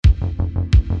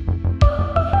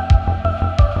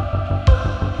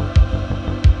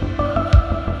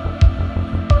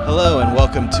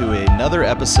welcome to another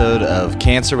episode of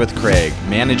Cancer with Craig,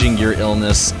 Managing Your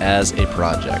Illness as a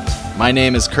Project. My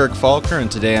name is Kirk Faulkner, and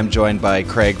today I'm joined by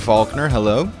Craig Faulkner.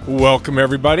 Hello. Welcome,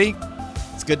 everybody.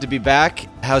 It's good to be back.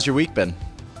 How's your week been?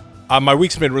 My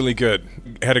week's been really good.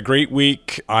 Had a great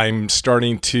week. I'm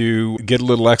starting to get a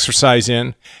little exercise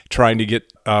in, trying to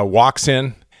get walks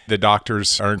in. The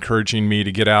doctors are encouraging me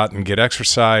to get out and get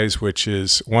exercise, which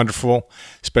is wonderful,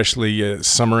 especially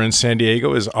summer in San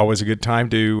Diego is always a good time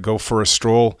to go for a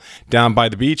stroll down by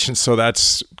the beach. And so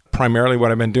that's primarily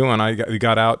what I've been doing. I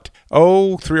got out, 3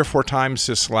 or 4 times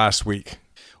this last week.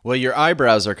 Well, your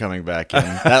eyebrows are coming back in.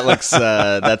 That looks,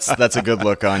 that's a good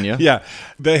look on you. Yeah,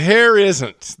 the hair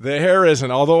isn't.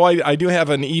 Although I do have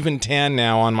an even tan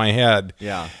now on my head.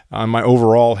 Yeah. On my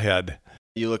overall head.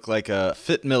 You look like a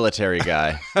fit military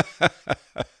guy.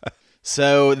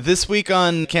 So this week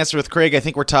on Cancer with Craig, I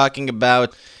think we're talking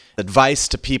about advice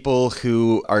to people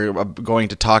who are going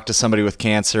to talk to somebody with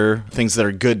cancer, things that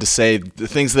are good to say, the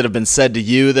things that have been said to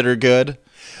you that are good.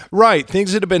 Right.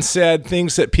 Things that have been said,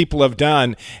 things that people have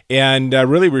done, and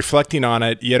really reflecting on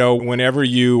it. You know, whenever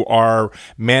you are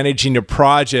managing a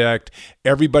project,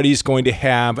 everybody's going to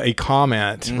have a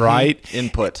comment, right?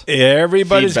 Input.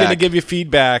 Everybody's going to Feedback. give you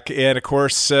feedback. And of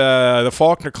course, the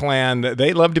Faulkner clan,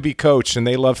 they love to be coached and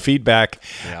they love feedback.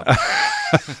 Yeah.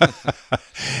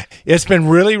 It's been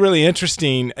really, really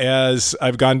interesting as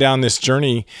I've gone down this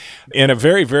journey in a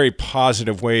very, very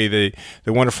positive way. The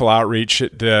wonderful outreach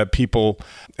that people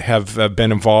have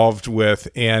been involved with.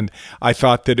 And I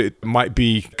thought that it might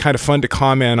be kind of fun to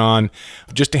comment on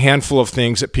just a handful of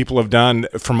things that people have done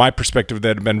from my perspective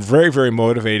that have been very, very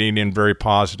motivating and very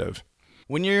positive.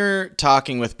 When you're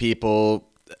talking with people,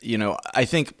 you know, I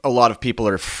think a lot of people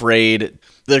are afraid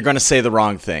they're going to say the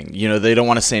wrong thing. You know, they don't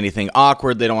want to say anything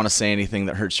awkward. They don't want to say anything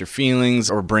that hurts your feelings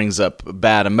or brings up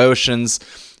bad emotions.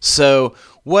 So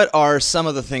what are some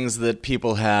of the things that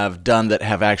people have done that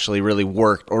have actually really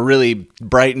worked or really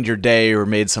brightened your day or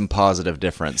made some positive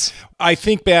difference? I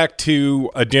think back to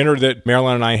a dinner that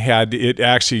Marilyn and I had. It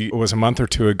actually was a month or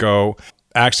two ago,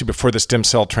 actually before the stem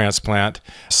cell transplant.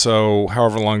 So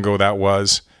however long ago that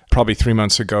was. Probably 3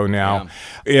 months ago now.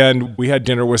 Yeah. And we had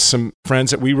dinner with some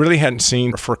friends that we really hadn't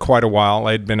seen for quite a while.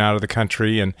 I'd been out of the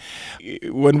country. And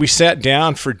when we sat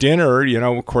down for dinner, you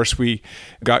know, of course, we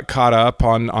got caught up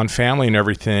on family and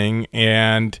everything.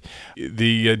 And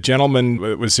the gentleman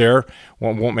that was there,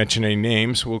 won't mention any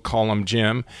names, we'll call him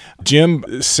Jim.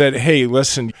 Jim said, "Hey,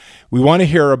 listen, we want to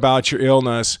hear about your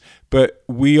illness, but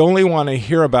we only want to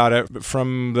hear about it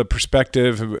from the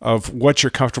perspective of what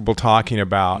you're comfortable talking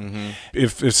about.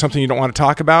 If it's something you don't want to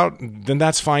talk about, then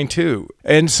that's fine too."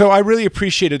 And so I really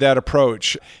appreciated that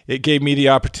approach. It gave me the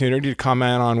opportunity to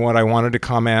comment on what I wanted to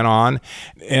comment on.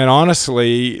 And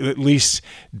honestly, at least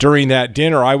during that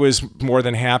dinner, I was more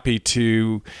than happy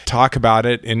to talk about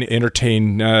it and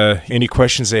entertain any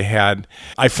questions they had.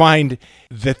 I find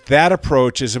that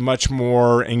approach is a much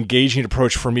more engaging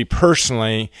approach for me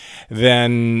personally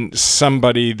than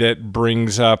somebody that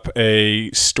brings up a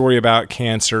story about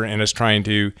cancer and is trying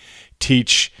to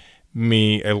teach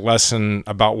me a lesson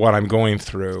about what I'm going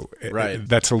through. Right.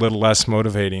 That's a little less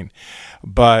motivating.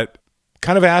 But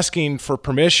kind of asking for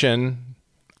permission.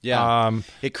 Yeah.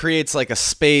 It creates like a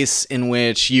space in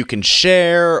which you can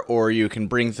share or you can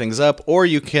bring things up or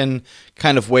you can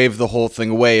kind of wave the whole thing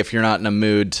away if you're not in a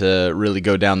mood to really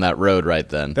go down that road right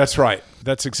then. That's right.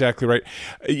 That's exactly right.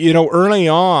 You know, early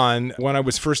on when I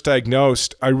was first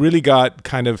diagnosed, I really got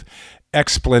kind of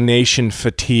explanation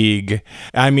fatigue.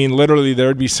 I mean, literally, there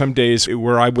would be some days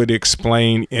where I would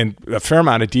explain in a fair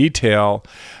amount of detail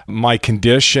my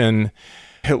condition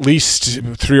at least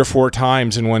 3 or 4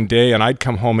 times in one day, and I'd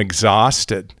come home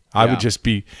exhausted. I would just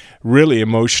be really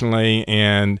emotionally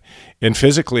and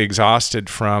physically exhausted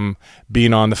from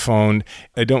being on the phone.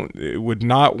 I would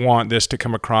not want this to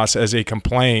come across as a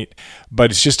complaint, but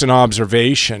it's just an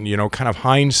observation, you know, kind of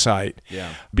hindsight. Yeah.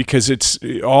 Because it's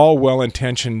all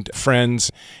well-intentioned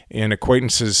friends and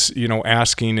acquaintances, you know,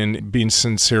 asking and being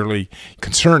sincerely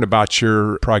concerned about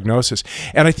your prognosis.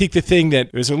 And I think the thing that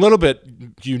is a little bit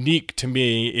unique to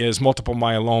me is multiple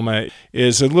myeloma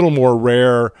is a little more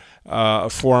rare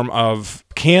form of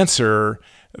cancer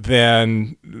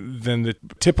than the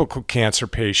typical cancer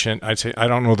patient. I'd say I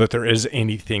don't know that there is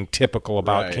anything typical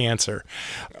about cancer.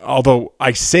 Although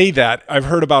I say that, I've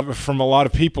heard about from a lot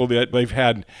of people that they've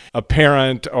had a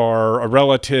parent or a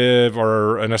relative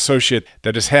or an associate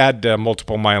that has had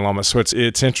multiple myeloma. So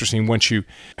it's interesting. Once you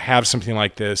have something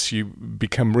like this, you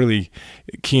become really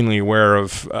keenly aware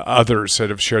of others that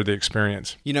have shared the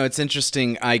experience. You know, it's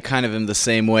interesting. I kind of am the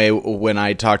same way when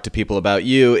I talk to people about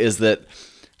you, is that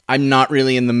I'm not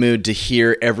really in the mood to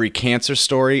hear every cancer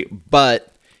story,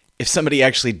 but if somebody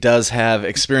actually does have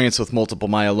experience with multiple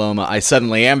myeloma, I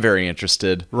suddenly am very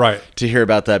interested to hear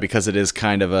about that, because it is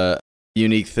kind of a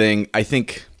unique thing. I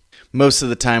think most of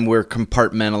the time we're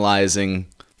compartmentalizing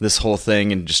this whole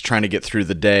thing and just trying to get through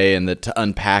the day, and that to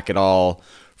unpack it all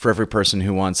for every person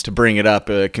who wants to bring it up,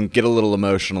 it can get a little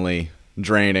emotionally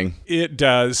draining. It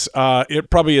does. It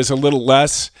probably is a little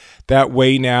less that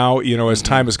way now, as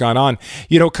time has gone on.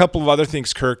 A couple of other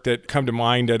things, Kirk, that come to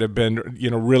mind that have been,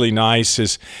 really nice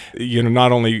is,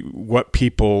 not only what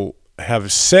people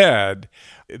have said,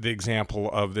 the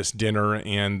example of this dinner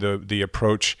and the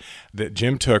approach that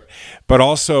Jim took, but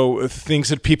also things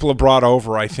that people have brought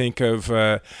over. I think of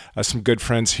some good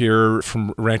friends here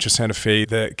from Rancho Santa Fe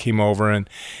that came over and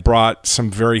brought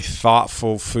some very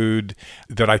thoughtful food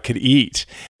that I could eat.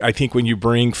 I think when you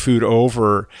bring food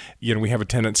over, we have a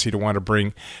tendency to want to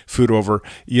bring food over,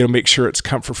 make sure it's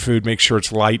comfort food, make sure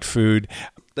it's light food.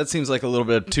 That seems like a little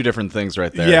bit of two different things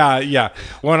right there. Yeah.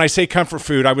 When I say comfort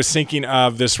food, I was thinking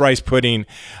of this rice pudding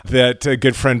that a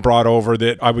good friend brought over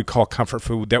that I would call comfort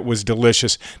food, that was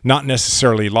delicious, not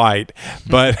necessarily light,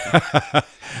 but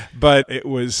but it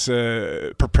was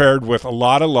prepared with a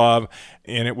lot of love,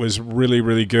 and it was really,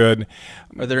 really good.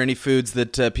 Are there any foods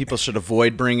that people should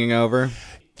avoid bringing over?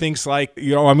 Things like,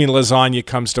 lasagna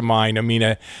comes to mind.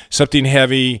 Something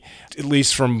heavy, at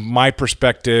least from my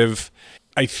perspective.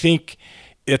 I think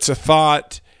it's a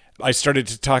thought. I started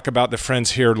to talk about the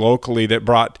friends here locally that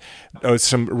brought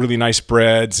some really nice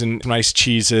breads and nice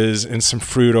cheeses and some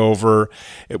fruit over.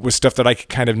 It was stuff that I could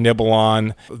kind of nibble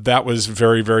on. That was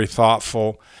very, very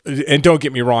thoughtful. And don't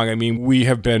get me wrong, we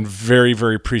have been very,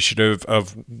 very appreciative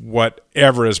of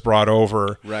whatever is brought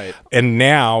over. Right. And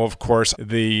now, of course,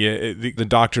 the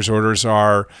doctor's orders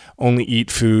are only eat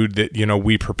food that,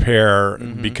 we prepare,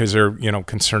 because they're,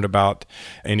 concerned about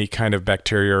any kind of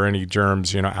bacteria or any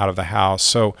germs, out of the house.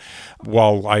 So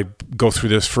while I go through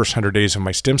this first 100 days of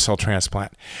my stem cell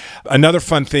transplant. Another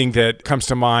fun thing that comes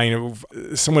to mind,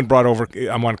 someone brought over,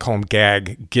 I want to call them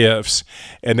gag gifts,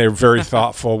 and they're very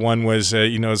thoughtful. One was,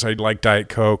 as I like Diet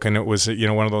Coke, and it was,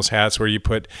 one of those hats where you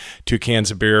put 2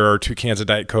 cans of beer or 2 cans of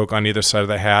Diet Coke on either side of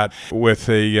the hat with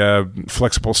a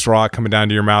flexible straw coming down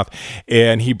to your mouth.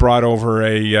 And he brought over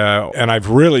and I've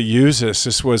really used this.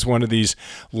 This was one of these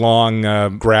long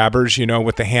grabbers,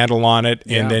 with the handle on it,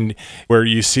 and then where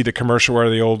you see the commercial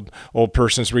where the old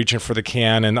person's reaching for the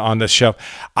can and on the shelf.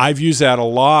 I've used that a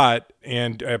lot,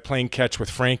 and playing catch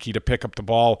with Frankie to pick up the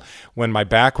ball when my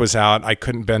back was out. I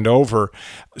couldn't bend over.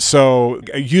 So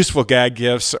useful gag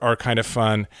gifts are kind of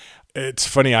fun. It's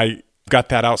funny, I got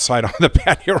that outside on the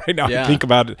patio right now. I think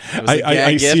about it.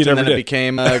 I see it every day. It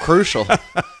became crucial.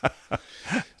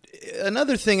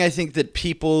 Another thing I think that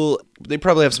they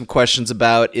probably have some questions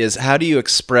about is, how do you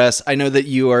express, I know that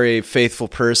you are a faithful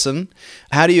person,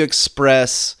 how do you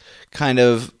express kind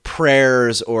of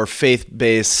prayers or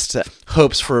faith-based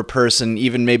hopes for a person,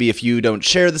 even maybe if you don't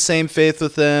share the same faith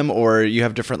with them, or you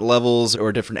have different levels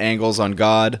or different angles on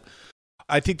God?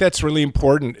 I think that's really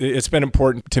important. It's been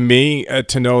important to me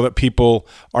to know that people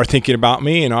are thinking about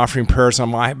me and offering prayers on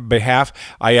my behalf.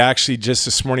 I actually just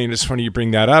this morning, it's funny you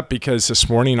bring that up, because this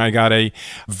morning I got a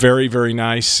very, very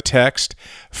nice text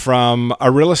from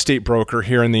a real estate broker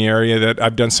here in the area that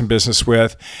I've done some business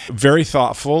with. Very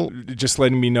thoughtful, just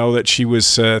letting me know that she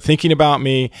was thinking about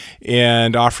me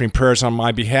and offering prayers on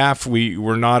my behalf. We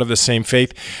were not of the same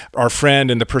faith. Our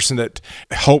friend and the person that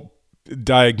helped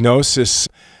diagnose this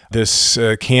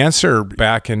cancer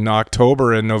back in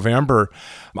October and November,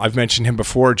 I've mentioned him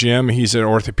before, Jim. He's an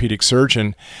orthopedic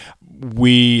surgeon.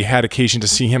 We had occasion to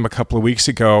see him a couple of weeks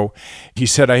ago. He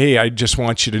said, "Hey, I just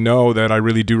want you to know that I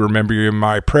really do remember you in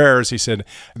my prayers." He said,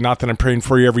 "Not that I'm praying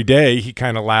for you every day." He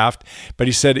kind of laughed, but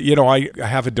he said, I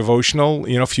have a devotional,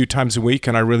 a few times a week,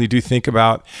 and I really do think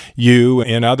about you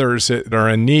and others that are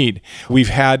in need. We've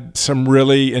had some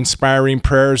really inspiring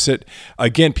prayers that,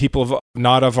 again, people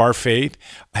not of our faith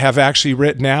have actually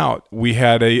written out. We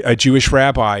had a Jewish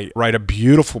rabbi write a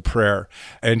beautiful prayer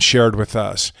and shared with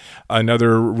us.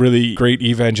 Another really great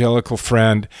evangelical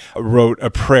friend wrote a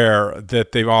prayer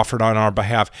that they've offered on our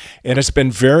behalf. And it's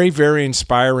been very, very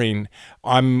inspiring.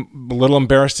 I'm a little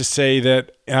embarrassed to say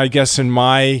that, I guess in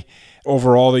my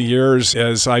over all the years,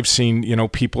 as I've seen,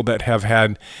 people that have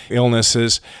had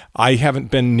illnesses, I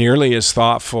haven't been nearly as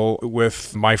thoughtful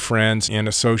with my friends and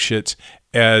associates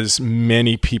as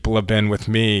many people have been with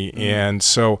me. And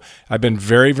so I've been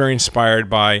very, very inspired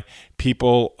by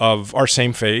people of our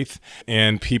same faith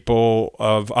and people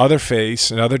of other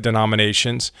faiths and other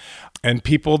denominations. and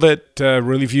people that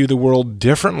really view the world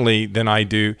differently than I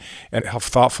do, and how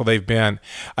thoughtful they've been.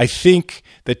 I think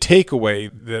the takeaway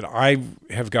that I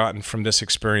have gotten from this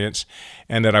experience,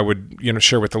 and that I would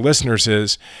share with the listeners,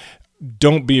 is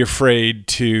don't be afraid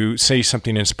to say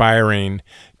something inspiring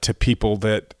to people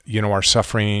that are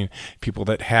suffering, people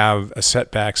that have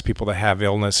setbacks, people that have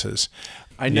illnesses.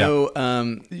 I know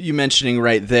you mentioning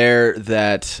right there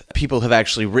that people have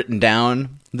actually written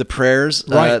down the prayers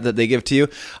that they give to you.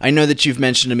 I know that you've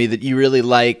mentioned to me that you really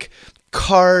like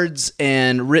cards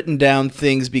and written down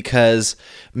things because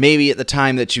maybe at the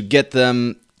time that you get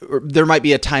them, there might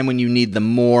be a time when you need them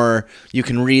more. You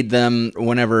can read them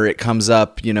whenever it comes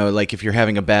up, like if you're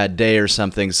having a bad day or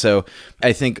something. So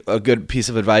I think a good piece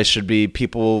of advice should be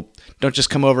people don't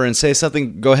just come over and say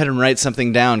something. Go ahead and write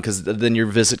something down, because then your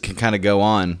visit can kind of go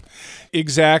on.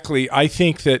 Exactly. I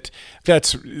think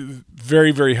that's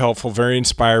very, very helpful, very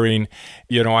inspiring.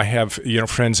 I have,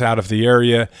 friends out of the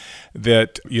area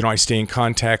that, I stay in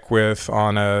contact with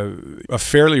on a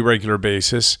fairly regular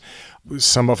basis.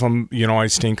 Some of them, I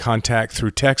stay in contact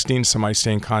through texting. Some I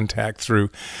stay in contact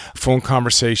through phone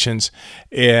conversations.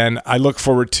 And I look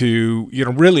forward to,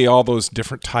 really all those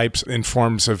different types and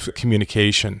forms of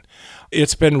communication.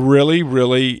 It's been really,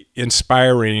 really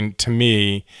inspiring to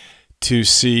me to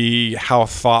see how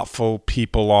thoughtful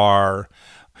people are.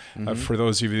 For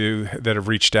those of you that have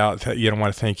reached out, I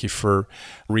want to thank you for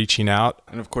reaching out.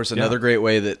 And of course, another great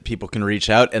way that people can reach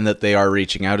out, and that they are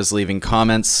reaching out, is leaving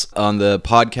comments on the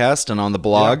podcast and on the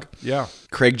blog. Yeah.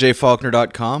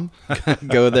 CraigJFaulkner.com.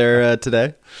 Go there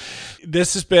today.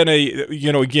 This has been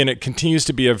again, it continues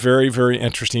to be a very, very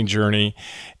interesting journey.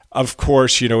 Of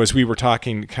course, as we were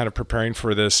talking, kind of preparing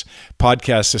for this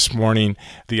podcast this morning,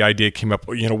 the idea came up,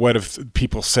 what if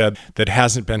people said that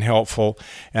hasn't been helpful?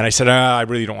 And I said, I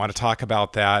really don't want to talk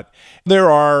about that.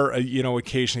 There are,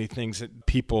 occasionally things that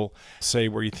people say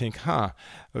where you think,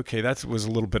 okay, that was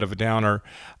a little bit of a downer.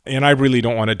 And I really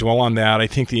don't want to dwell on that. I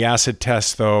think the acid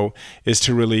test, though, is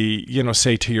to really,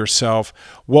 say to yourself,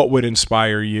 what would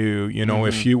inspire you?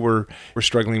 If you were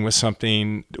struggling with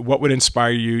something, what would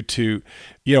inspire you to,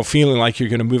 feeling like you're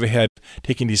going to move ahead,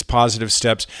 taking these positive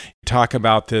steps? Talk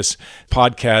about this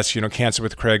podcast, Cancer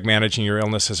with Craig, Managing Your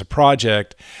Illness as a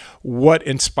Project. What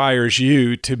inspires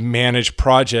you to manage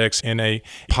projects in a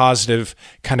positive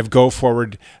kind of go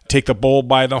forward, take the bull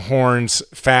by the horns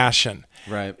fashion?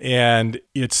 Right. And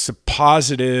it's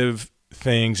positive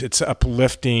things. It's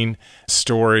uplifting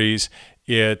stories.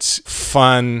 It's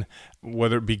fun,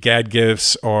 whether it be gag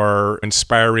gifts or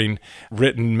inspiring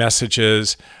written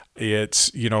messages.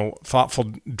 It's,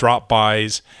 thoughtful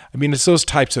drop-bys. I mean, it's those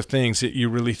types of things that you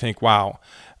really think, wow,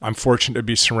 I'm fortunate to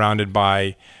be surrounded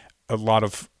by a lot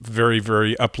of very,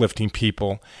 very uplifting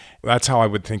people. That's how I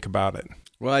would think about it.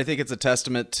 Well, I think it's a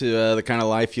testament to the kind of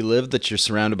life you live, that you're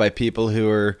surrounded by people who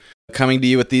are coming to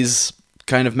you with these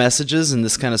kind of messages and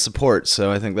this kind of support.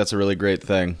 So I think that's a really great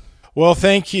thing. Well,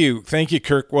 thank you. Thank you,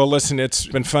 Kirk. Well, listen, it's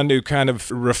been fun to kind of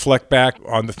reflect back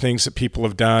on the things that people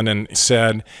have done and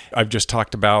said. I've just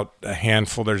talked about a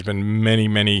handful. There's been many,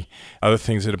 many other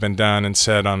things that have been done and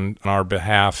said on our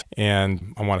behalf,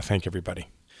 and I want to thank everybody.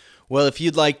 Well, if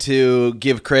you'd like to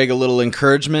give Craig a little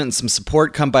encouragement and some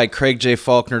support, come by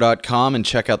CraigJFaulkner.com and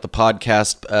check out the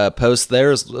podcast post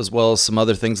there, as well as some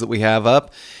other things that we have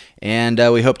up. And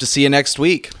we hope to see you next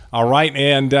week. All right,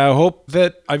 and I hope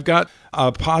that I've got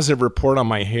a positive report on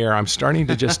my hair. I'm starting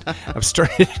to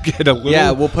get a little...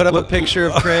 Yeah, we'll put up a picture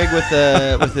of Craig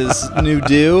with his new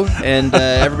do, and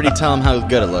everybody tell him how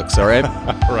good it looks, all right?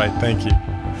 All right, thank you.